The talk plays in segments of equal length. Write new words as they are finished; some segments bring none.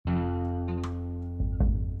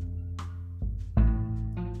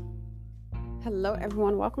Hello,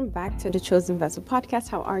 everyone. Welcome back to the Chosen Vessel podcast.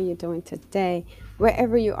 How are you doing today?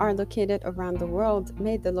 Wherever you are located around the world,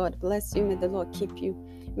 may the Lord bless you. May the Lord keep you.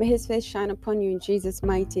 May his face shine upon you in Jesus'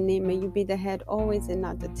 mighty name. May you be the head always and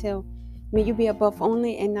not the tail. May you be above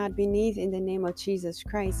only and not beneath in the name of Jesus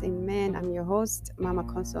Christ. Amen. I'm your host, Mama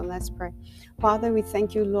Consul. Let's pray. Father, we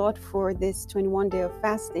thank you, Lord, for this 21 day of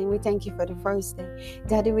fasting. We thank you for the first day.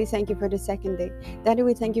 Daddy, we thank you for the second day. Daddy,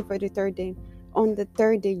 we thank you for the third day. On the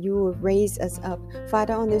third day, you will raise us up.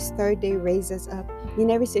 Father, on this third day, raise us up. In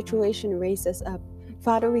every situation, raise us up.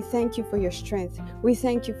 Father, we thank you for your strength. We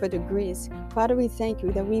thank you for the grace. Father, we thank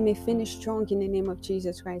you that we may finish strong in the name of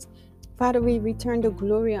Jesus Christ. Father, we return the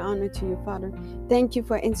glory and honor to you, Father. Thank you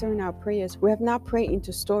for answering our prayers. We have not prayed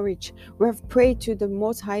into storage. We have prayed to the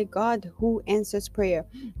Most High God who answers prayer.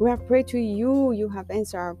 We have prayed to you. You have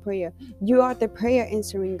answered our prayer. You are the prayer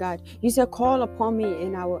answering God. You said, call upon me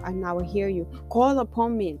and I will hear you. Call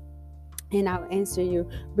upon me and I will answer you.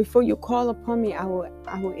 Before you call upon me, I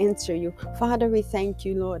will answer you. Father, we thank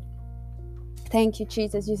you, Lord. Thank you,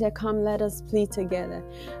 Jesus. You said, come, let us plead together.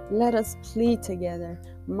 Let us plead together.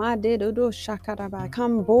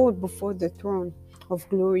 Come bold before the throne of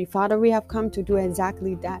glory. Father, we have come to do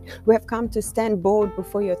exactly that. We have come to stand bold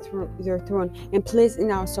before your throne and place in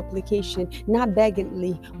our supplication, not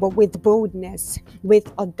beggingly, but with boldness, with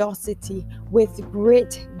audacity, with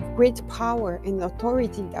great power and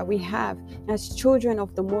authority that we have as children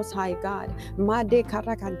of the Most High God.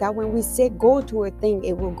 That when we say go to a thing,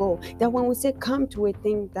 it will go. That when we say come to a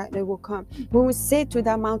thing, that it will come. When we say to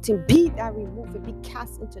that mountain, be that removed and be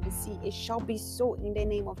cast into the sea, it shall be so in the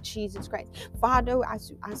name of Jesus Christ. Father,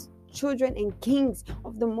 as children and kings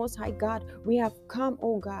of the Most High God, we have come,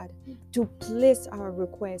 oh God, to place our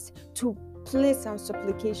request, to place our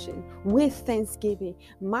supplication with thanksgiving,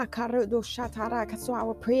 so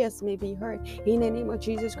our prayers may be heard in the name of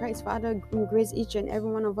Jesus Christ. Father, grace each and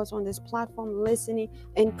every one of us on this platform listening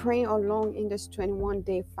and praying along in this 21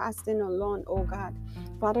 day fasting alone, oh God.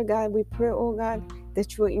 Father God, we pray, oh God,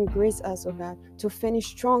 that you will increase us, oh God, to finish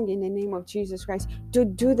strong in the name of Jesus Christ, to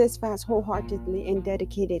do this fast wholeheartedly and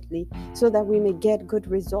dedicatedly, so that we may get good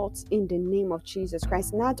results in the name of Jesus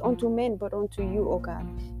Christ, not unto men, but unto you, oh God.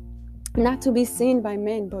 Not to be seen by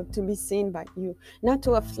men, but to be seen by you. Not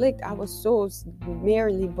to afflict our souls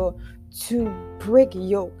merely, but to break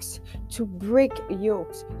yokes, to break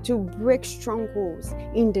strongholds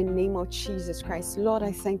in the name of Jesus Christ. Lord,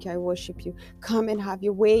 I thank you. I worship you. Come and have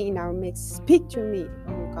your way in our midst. Speak to me,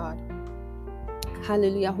 oh God.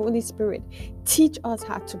 Hallelujah. Holy Spirit, teach us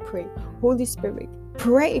how to pray. Holy Spirit,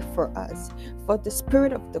 pray for us. For the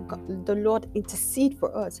Spirit of the Lord intercede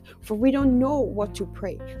for us. For we don't know what to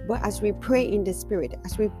pray. But as we pray in the Spirit,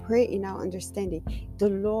 as we pray in our understanding, the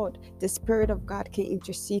Lord, the Spirit of God can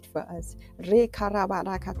intercede for us. He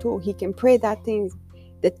can pray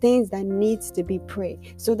the things that needs to be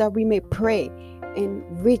prayed, so that we may pray and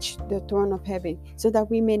reach the throne of heaven, so that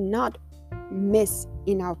we may not miss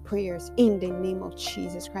in our prayers in the name of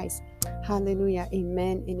Jesus Christ. Hallelujah.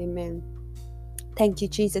 Amen and amen. Thank you,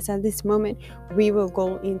 Jesus. At this moment, we will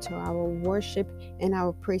go into our worship and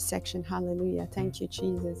our praise section. Hallelujah. Thank you,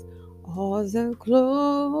 Jesus. All the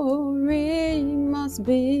glory must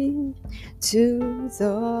be to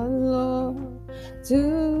the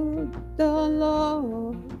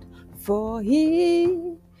Lord, for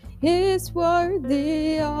he is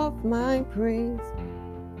worthy of my praise.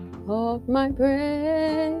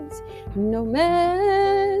 No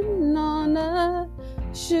man on earth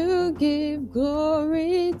should give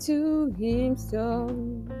glory to himself.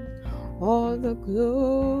 All the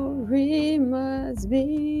glory must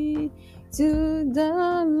be to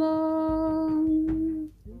the Lord,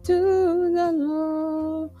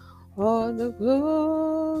 All the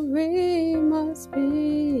glory must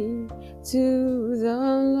be to the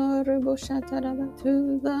Lord, to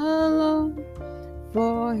the Lord.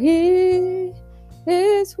 For he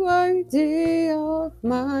is worthy of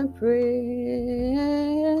my praise.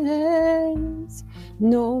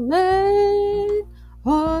 No man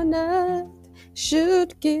on earth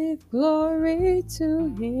should give glory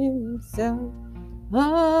to himself.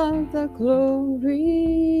 All the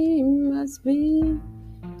glory must be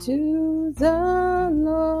to the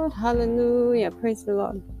Lord. Hallelujah. Praise the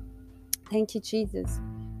Lord. Thank you, Jesus.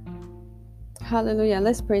 Hallelujah.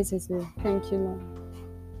 Let's praise his name. Thank you, Lord.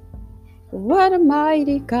 What a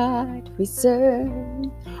mighty God we serve.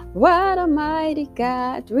 What a mighty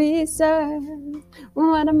God we serve.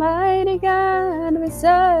 What a mighty God we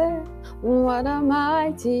serve. What a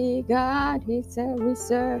mighty God we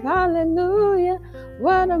serve. Hallelujah.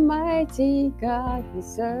 What a mighty God we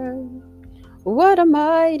serve. What a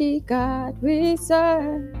mighty God we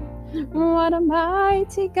serve. What a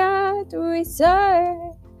mighty God we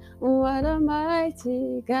serve. What a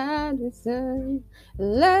mighty God we serve.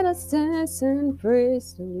 Let us dance and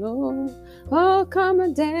praise the Lord. Oh, come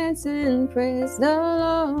and dance and praise the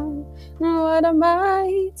Lord. What a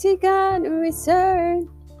mighty God we serve.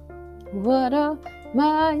 What a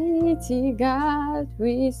mighty God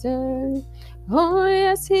we serve. Oh,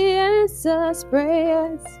 yes, He answers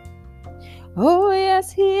prayers. Oh,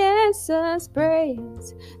 yes, He answers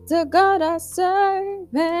prayers. The God I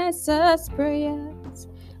serve answers prayers.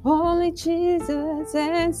 Only Jesus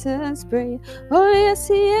answers prayer. Oh, yes,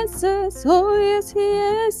 He answers. Oh, yes, He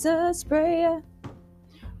answers prayer.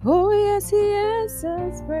 Oh, yes, He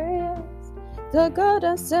answers prayers. The God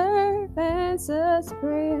I serve answers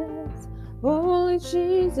prayers. Only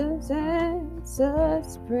Jesus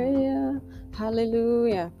answers prayer.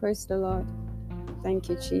 Hallelujah. Praise the Lord. Thank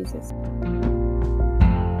you, Jesus.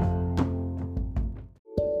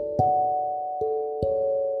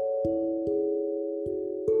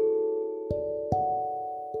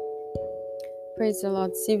 Praise the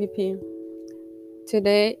Lord, CVP.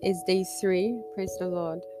 Today is day 3. Praise the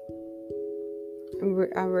Lord.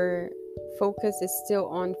 Our focus is still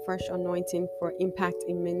on fresh anointing for impact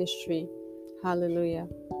in ministry. Hallelujah.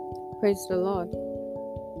 Praise the Lord.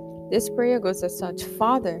 This prayer goes as such.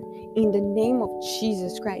 Father, in the name of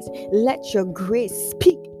Jesus Christ, let your grace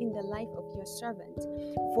speak in the life of your servant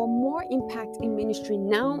for more impact in ministry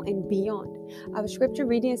now and beyond. Our scripture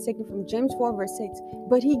reading is taken from James 4 verse 6.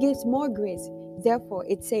 But he gives more grace. Therefore,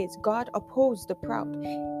 it says, God opposes the proud,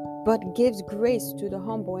 but gives grace to the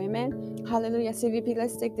humble. Amen. Hallelujah. CVP,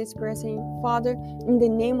 let's take this prayer saying, Father, in the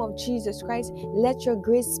name of Jesus Christ, let your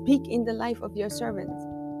grace speak in the life of your servants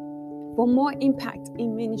for more impact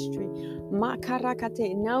in ministry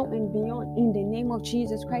Makarakate, now and beyond, in the name of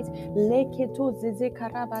Jesus Christ.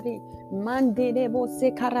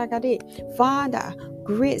 Father,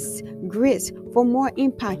 grace for more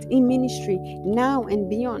impact in ministry now and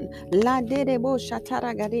beyond.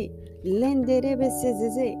 Lenderebe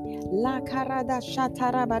sezeze la karada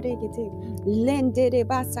shatarabaregete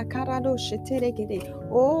lendereba sakarado sheteregete.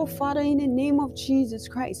 Oh Father, in the name of Jesus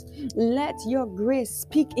Christ, let your grace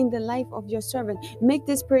speak in the life of your servant. Make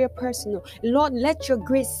this prayer personal. Lord, let your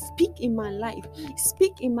grace speak in my life.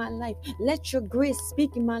 Speak in my life. Let your grace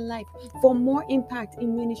speak in my life for more impact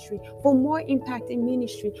in ministry. For more impact in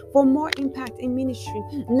ministry. For more impact in ministry.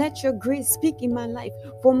 Let your grace speak in my life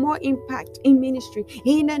for more impact in ministry.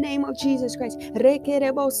 In the name of Jesus Christ. Pray with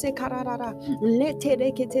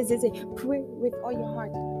all your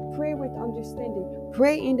heart. Pray with understanding.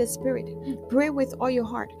 Pray in the spirit. Pray with all your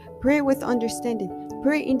heart. Pray with understanding.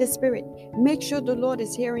 Pray in the spirit. Make sure the Lord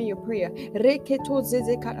is hearing your prayer.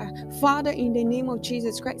 Father, in the name of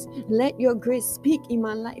Jesus Christ, let your grace speak in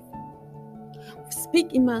my life.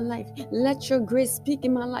 Speak in my life. Let your grace speak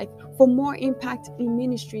in my life for more impact in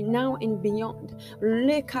ministry now and beyond.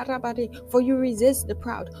 For you resist the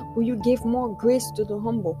proud, for you give more grace to the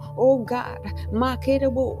humble. Oh God,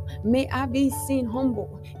 may I be seen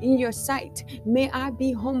humble in your sight. May I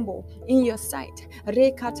be humble in your sight.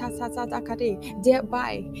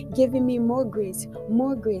 Thereby giving me more grace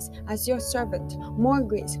as your servant. More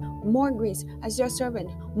grace as your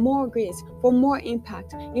servant. More grace for more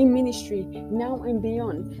impact in ministry now and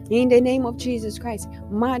beyond. In the name of Jesus Christ.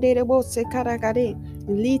 Maderebo sekaragare,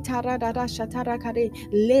 litaradara shatarakare,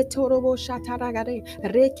 letorobo shataragare,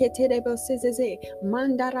 reketerebo sezeze,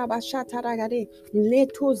 mandaraba shataragare,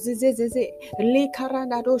 leto zezeze,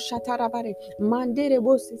 likaradaro shatarabare,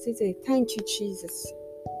 manderebo sezeze. Thank you, Jesus.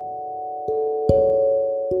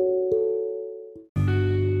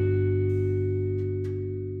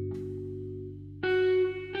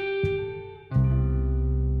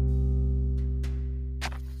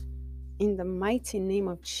 In the mighty name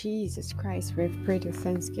of Jesus Christ, we've prayed with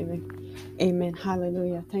thanksgiving. Amen.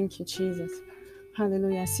 Hallelujah. Thank you, Jesus.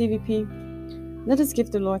 Hallelujah. CVP, let us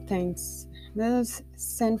give the Lord thanks. Let us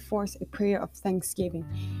send forth a prayer of thanksgiving.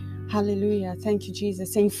 Hallelujah. Thank you,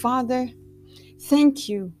 Jesus. Saying, Father, thank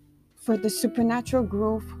you for the supernatural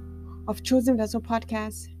growth of Chosen Vessel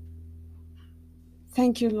Podcast.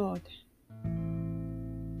 Thank you, Lord.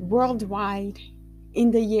 Worldwide,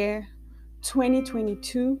 in the year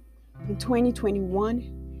 2022 and 2021,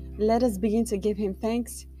 let us begin to give him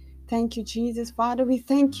thanks. Thank you, Jesus. Father, we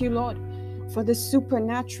thank you, Lord, for the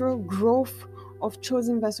supernatural growth of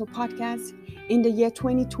Chosen Vessel Podcast in the year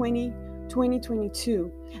 2020,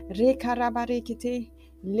 2022.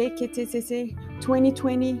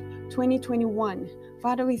 2020, 2021.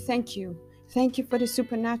 Father, we thank you. Thank you for the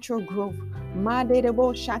supernatural growth.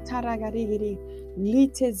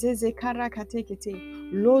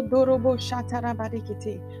 Lodorobo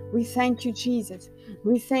shatarabarikete. We thank you, Jesus.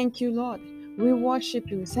 We thank you, Lord. We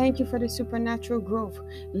worship you. Thank you for the supernatural growth.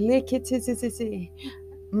 Leketezezeze.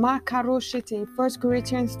 Makaroshete. 1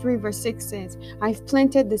 Corinthians 3 verse 6 says, I've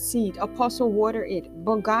planted the seed, apostle water it,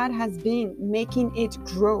 but God has been making it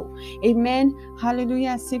grow. Amen.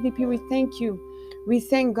 Hallelujah. CVP, we thank you. We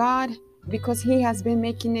thank God because he has been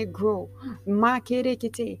making it grow.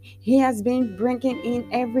 Makerekete. He has been bringing in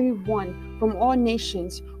everyone from all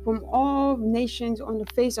nations on the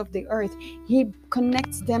face of the earth. He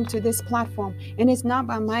connects them to this platform, and it's not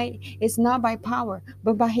by might, it's not by power,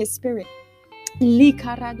 but by his spirit.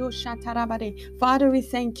 Father, we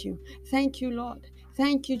thank you. Thank you, Lord.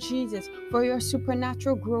 Thank you, Jesus, for your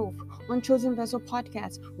supernatural growth on Chosen Vessel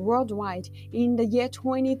Podcast worldwide in the year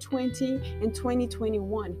 2020 and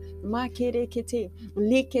 2021. Makerekete,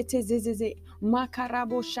 likete zezeze,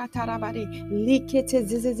 makarabo shatarabare, likete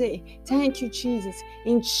zezeze. Thank you, Jesus.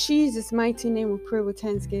 In Jesus' mighty name we pray with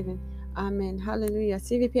thanksgiving. Amen. Hallelujah.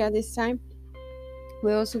 CVP, at this time,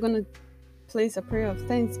 we're also going to place a prayer of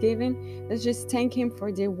thanksgiving. Let's just thank him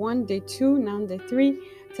for day 1, day 2, now day 3.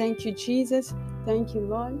 Thank you, Jesus. Thank you,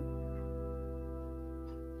 Lord.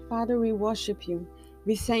 Father, we worship you.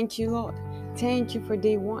 We thank you, Lord. Thank you for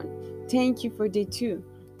day 1. Thank you for day 2.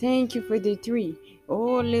 Thank you for day 3.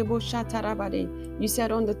 Oh, lebo shatarabade. You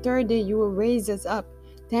said on the 3rd day you will raise us up.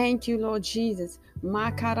 Thank you, Lord Jesus.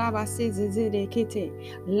 Makarabase zezedekete.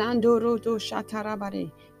 Landoroto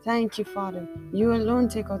shatarabade. Thank you, Father. You alone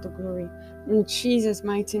take all the glory. In Jesus'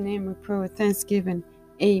 mighty name we pray with thanksgiving.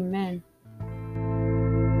 Amen.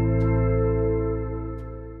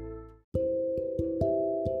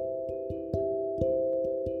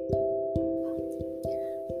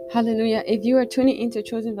 Hallelujah. If you are tuning into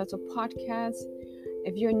Chosen Vessel Podcast,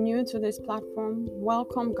 if you're new to this platform,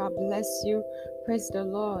 welcome. God bless you. Praise the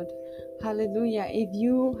Lord. Hallelujah. If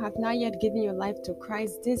you have not yet given your life to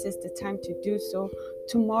Christ, this is the time to do so.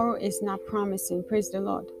 Tomorrow is not promising. Praise the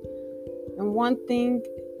Lord. And one thing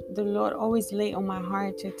the Lord always lay on my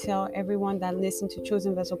heart to tell everyone that listens to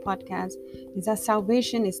Chosen Vessel Podcast is that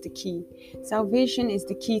salvation is the key. Salvation is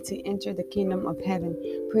the key to enter the kingdom of heaven.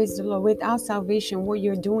 Praise the Lord. Without salvation, what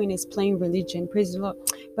you're doing is playing religion. Praise the Lord.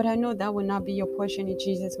 But I know that will not be your portion in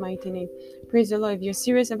Jesus' mighty name. Praise the Lord. If you're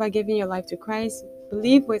serious about giving your life to Christ,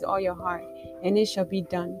 believe with all your heart, and it shall be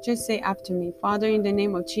done. Just say after me, Father, in the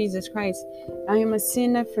name of Jesus Christ, I am a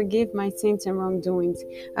sinner. Forgive my sins and wrongdoings.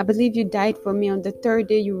 I believe you died for me. On the 3rd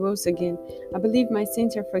day you rose again. I believe my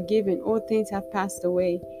sins are forgiven. All things have passed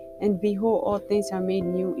away. And behold, all things are made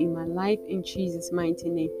new in my life, in Jesus' mighty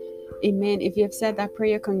name. Amen. If you have said that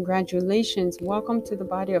prayer, congratulations. Welcome to the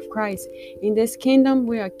body of Christ. In this kingdom,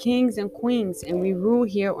 we are kings and queens, and we rule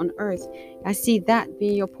here on earth. I see that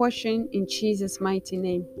being your portion in Jesus' mighty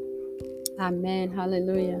name. Amen.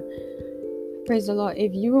 Hallelujah. Praise the Lord.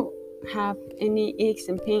 If you have any aches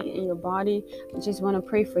and pain in your body, I just want to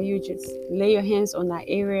pray for you. Just lay your hands on that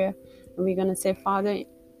area, and we're going to say, Father,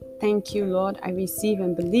 thank you, Lord. I receive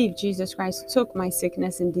and believe Jesus Christ took my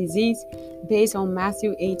sickness and disease based on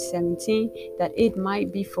Matthew 8:17, that it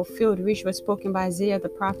might be fulfilled, which was spoken by Isaiah the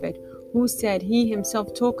prophet, who said he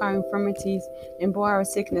himself took our infirmities and bore our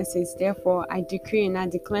sicknesses. Therefore, I decree and I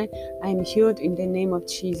declare I am healed in the name of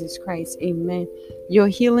Jesus Christ. Amen. Your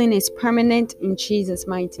healing is permanent in Jesus'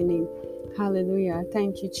 mighty name. Hallelujah.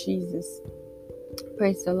 Thank you, Jesus.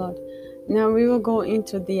 Praise the Lord. Now we will go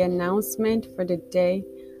into the announcement for the day.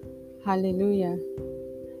 Hallelujah.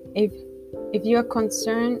 If you are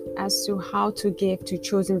concerned as to how to give to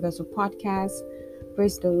Chosen Vessel Podcast,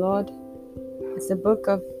 praise the Lord. It's the book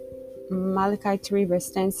of Malachi 3 verse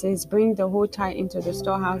 10 says, bring the whole tithe into the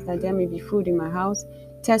storehouse, that there may be food in my house.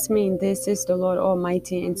 Test me in this, says the Lord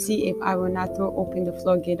Almighty, and see if I will not throw open the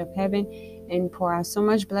floodgate of heaven and pour out so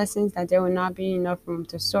much blessings that there will not be enough room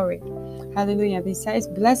to store it. Hallelujah. Besides,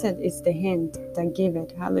 blessed is the hand that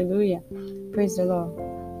giveth. Hallelujah. Praise the Lord.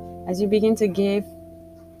 As you begin to give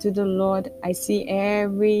to the Lord, I see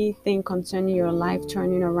everything concerning your life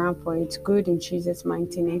turning around for its good in Jesus'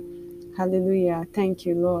 mighty name. Hallelujah. Thank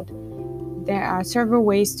you, Lord. There are several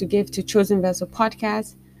ways to give to Chosen Vessel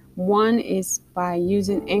Podcast. One is by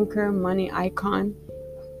using Anchor Money icon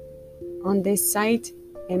on this site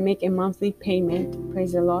and make a monthly payment.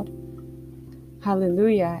 Praise the Lord.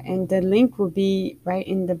 Hallelujah. And the link will be right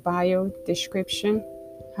in the bio description.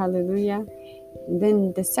 Hallelujah. And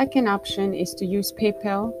then the second option is to use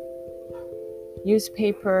PayPal. Use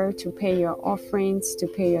paper to pay your offerings, to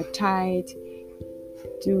pay your tithe,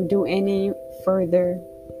 to do any further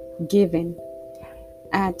giving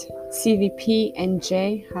at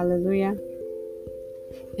CVP&J. Hallelujah.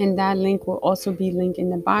 And that link will also be linked in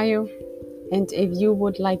the bio. And if you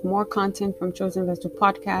would like more content from Chosen Vessel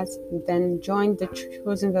Podcast, then join the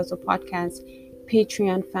Chosen Vessel Podcast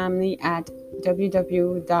Patreon family at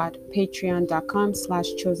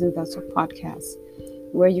www.patreon.com/Chosen Vessel Podcast,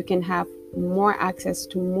 where you can have more access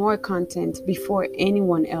to more content before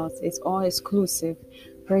anyone else. It's all exclusive.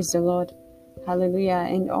 Praise the Lord. Hallelujah.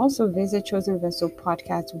 And also visit Chosen Vessel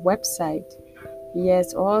Podcast website.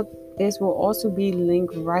 Yes, all this will also be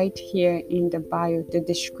linked right here in the bio, the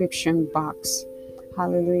description box.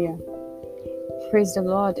 Hallelujah. Praise the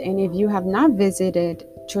Lord. And if you have not visited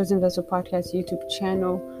Chosen Vessel Podcast YouTube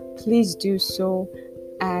channel, please do so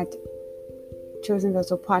at Chosen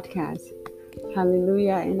Vessel Podcast.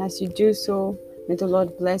 Hallelujah. And as you do so, may the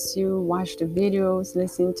Lord bless you. Watch the videos,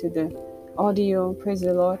 listen to the audio. Praise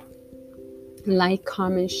the Lord. Like,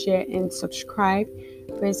 comment, share, and subscribe.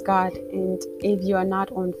 Praise God. And if you are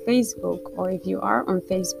not on Facebook, or if you are on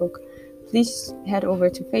Facebook, please head over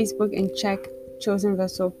to Facebook and check Chosen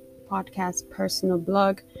Vessel Podcast personal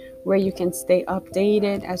blog, where you can stay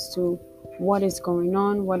updated as to what is going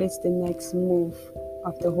on, what is the next move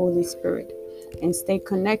of the Holy Spirit, and stay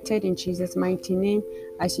connected in Jesus' mighty name.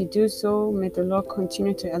 As you do so, may the Lord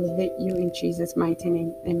continue to elevate you in Jesus' mighty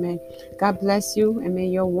name. Amen. God bless you, and may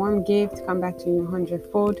your warm gift come back to you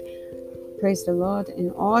 100-fold. Praise the Lord.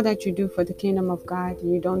 And all that you do for the kingdom of God,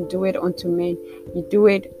 you don't do it unto men, you do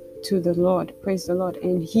it to the Lord. Praise the Lord.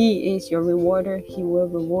 And He is your rewarder. He will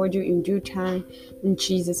reward you in due time, in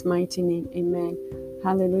Jesus' mighty name. Amen.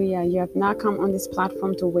 Hallelujah. You have not come on this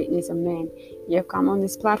platform to witness a man. You have come on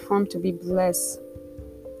this platform to be blessed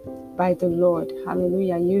by the Lord.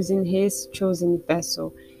 Hallelujah. Using His chosen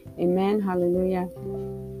vessel. Amen. Hallelujah.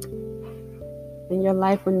 And your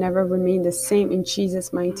life will never remain the same in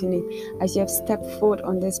Jesus' mighty name. As you have stepped foot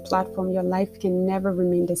on this platform, your life can never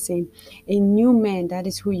remain the same. A new man, that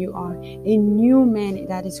is who you are. A new man,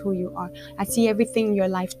 that is who you are. I see everything in your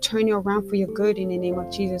life turning around for your good in the name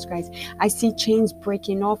of Jesus Christ. I see chains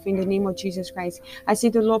breaking off in the name of Jesus Christ. I see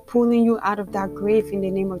the Lord pulling you out of that grave in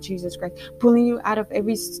the name of Jesus Christ. Pulling you out of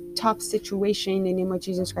every tough situation in the name of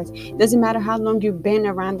Jesus Christ. It doesn't matter how long you've been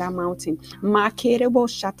around that mountain.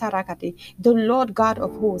 The Lord God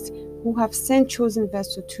of hosts, who have sent chosen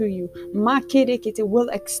vessel to you, will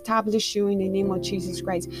establish you in the name of Jesus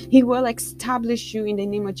Christ. He will establish you in the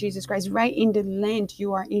name of Jesus Christ, right in the land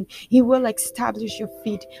you are in. He will establish your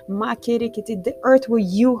feet. The earth will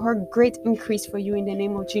yield her great increase for you in the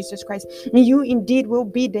name of Jesus Christ. And you indeed will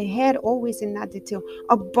be the head always and not the tail,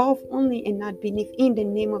 above only and not beneath, in the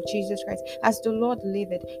name of Jesus Christ. As the Lord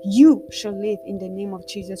liveth, you shall live in the name of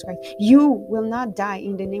Jesus Christ. You will not die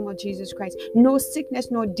in the name of Jesus Christ. No sickness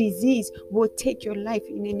nor disease will take your life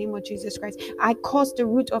in the name of Jesus Christ. I cause the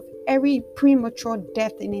root of every premature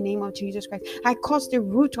death in the name of Jesus Christ. I cause the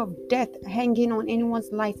root of death hanging on anyone's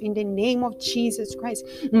life in the name of Jesus Christ.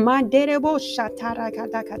 He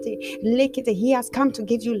has come to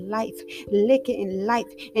give you life, lick it in life,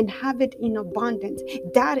 and have it in abundance.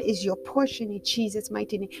 That is your portion in Jesus'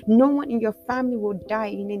 mighty name. No one in your family will die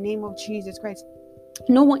in the name of Jesus Christ.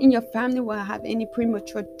 No one in your family will have any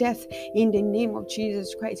premature death in the name of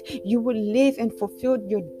Jesus Christ. You will live and fulfill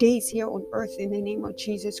your days here on earth in the name of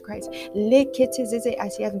Jesus Christ.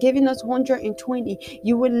 As He has given us 120,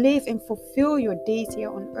 you will live and fulfill your days here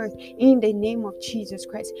on earth in the name of Jesus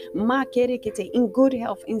Christ. In good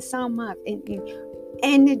health, in sound mind, and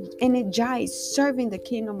in energized, serving the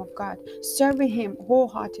kingdom of God, serving Him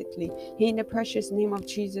wholeheartedly in the precious name of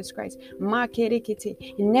Jesus Christ.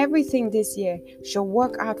 And everything this year shall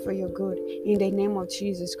work out for your good in the name of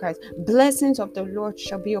Jesus Christ. Blessings of the Lord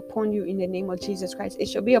shall be upon you in the name of Jesus Christ. It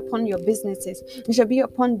shall be upon your businesses. It shall be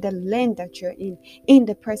upon the land that you're in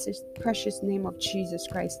the precious name of Jesus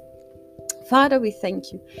Christ. Father, we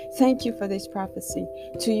thank you. Thank you for this prophecy.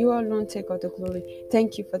 To you alone take all the glory.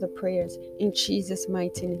 Thank you for the prayers. In Jesus'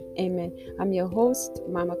 mighty name, amen. I'm your host,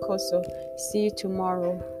 Mama Kosso. See you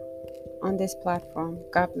tomorrow on this platform.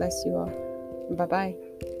 God bless you all. Bye-bye.